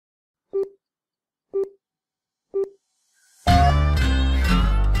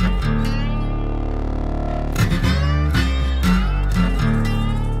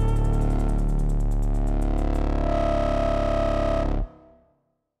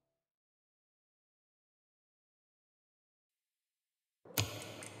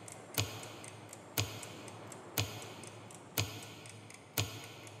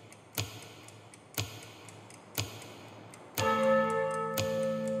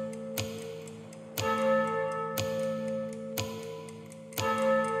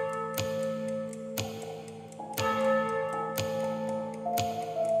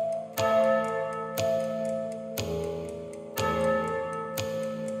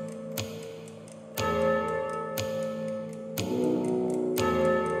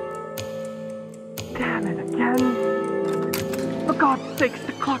God's sakes,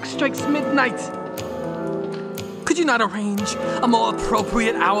 the clock strikes midnight! Could you not arrange a more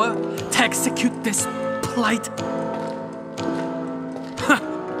appropriate hour to execute this plight?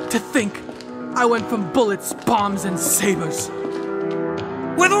 To think I went from bullets, bombs, and sabers,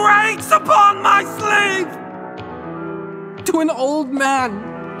 with ranks upon my sleeve, to an old man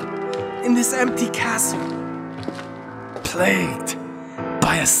in this empty castle, plagued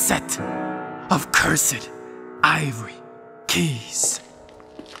by a set of cursed ivory keys.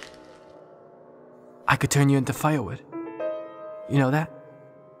 I could turn you into firewood. You know that?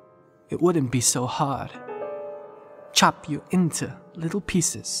 It wouldn't be so hard. Chop you into little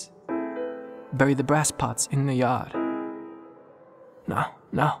pieces. Bury the brass pots in the yard.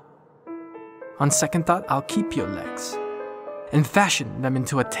 No. On second thought, I'll keep your legs and fashion them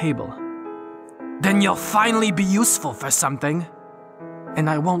into a table. Then you'll finally be useful for something, and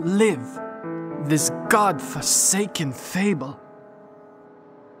I won't live this God-forsaken fable.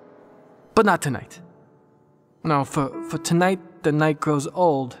 But not tonight. No, for tonight, the night grows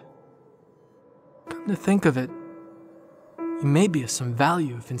old. Come to think of it, you may be of some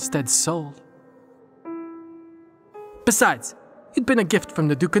value if instead sold. Besides, you'd been a gift from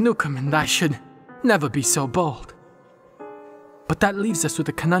the Duke of Nukem, and I should never be so bold. But that leaves us with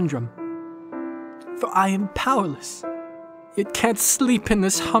a conundrum. For I am powerless, yet can't sleep in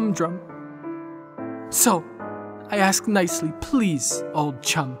this humdrum. So, I ask nicely, please, old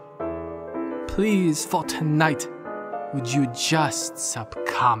chum, please, for tonight, would you just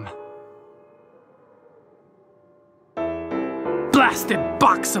succumb? Blasted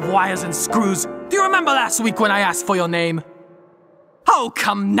box of wires and screws! Do you remember last week when I asked for your name? Oh,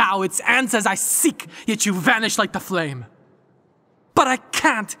 come now, it's answers I seek, yet you vanish like the flame. But I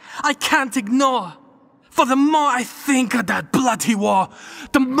can't ignore. For the more I think of that bloody war,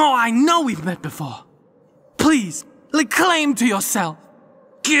 the more I know we've met before. Please, lay claim to yourself.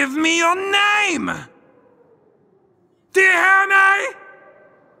 Give me your name! Do you hear me?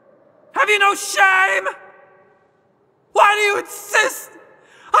 Have you no shame? Why do you insist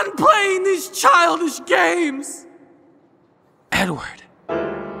on playing these childish games? Edward,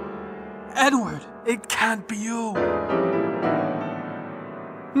 it can't be you.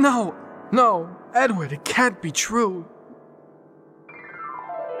 No, Edward, it can't be true.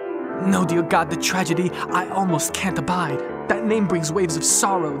 No, dear God, the tragedy I almost can't abide. That name brings waves of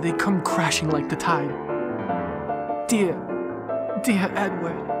sorrow, they come crashing like the tide. Dear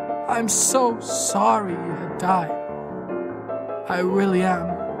Edward, I'm so sorry you had died. I really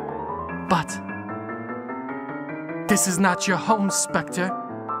am. But this is not your home, Spectre.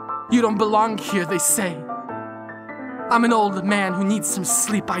 You don't belong here, they say. I'm an old man who needs some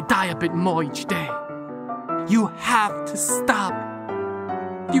sleep. I die a bit more each day. You have to stop.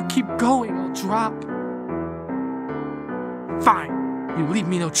 If you keep going, I'll drop. Fine, you leave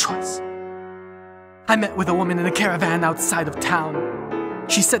me no choice. I met with a woman in a caravan outside of town.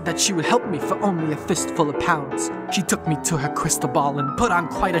 She said that she would help me for only a fistful of pounds. She took me to her crystal ball and put on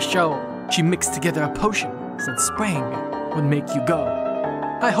quite a show. She mixed together a potion, said spraying me would make you go.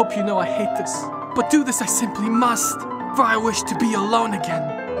 I hope you know I hate this, but do this I simply must, for I wish to be alone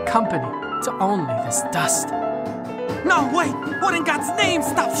again, company to only this dust. No, wait! What in God's name?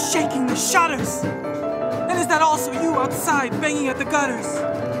 Stop shaking the shutters! And is that also you outside banging at the gutters?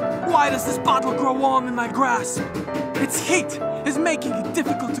 Why does this bottle grow warm in my grasp? Its heat is making it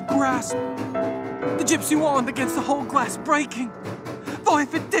difficult to grasp. The gypsy warned against the whole glass breaking, for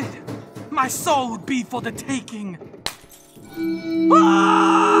if it did, my soul would be for the taking.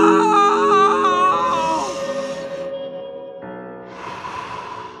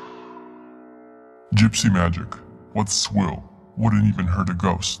 Gypsy magic, what swill, wouldn't even hurt a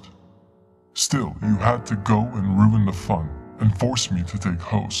ghost. Still, you had to go and ruin the fun, and force me to take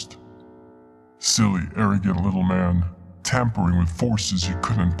host. Silly, arrogant little man, tampering with forces you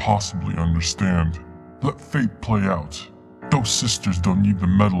couldn't possibly understand. Let fate play out. Those sisters don't need the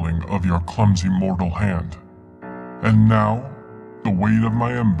meddling of your clumsy mortal hand. And now, the weight of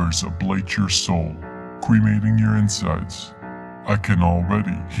my embers ablate your soul, cremating your insides. I can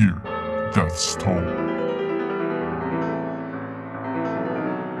already hear death's toll.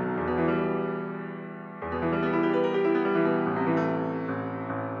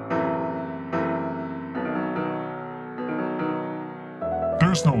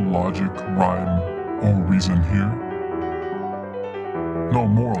 There's no logic, rhyme, or reason here. No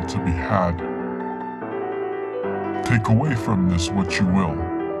moral to be had. Take away from this what you will.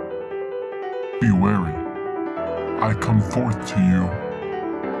 Be wary. I come forth to you,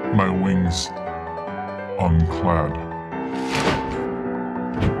 my wings unclad.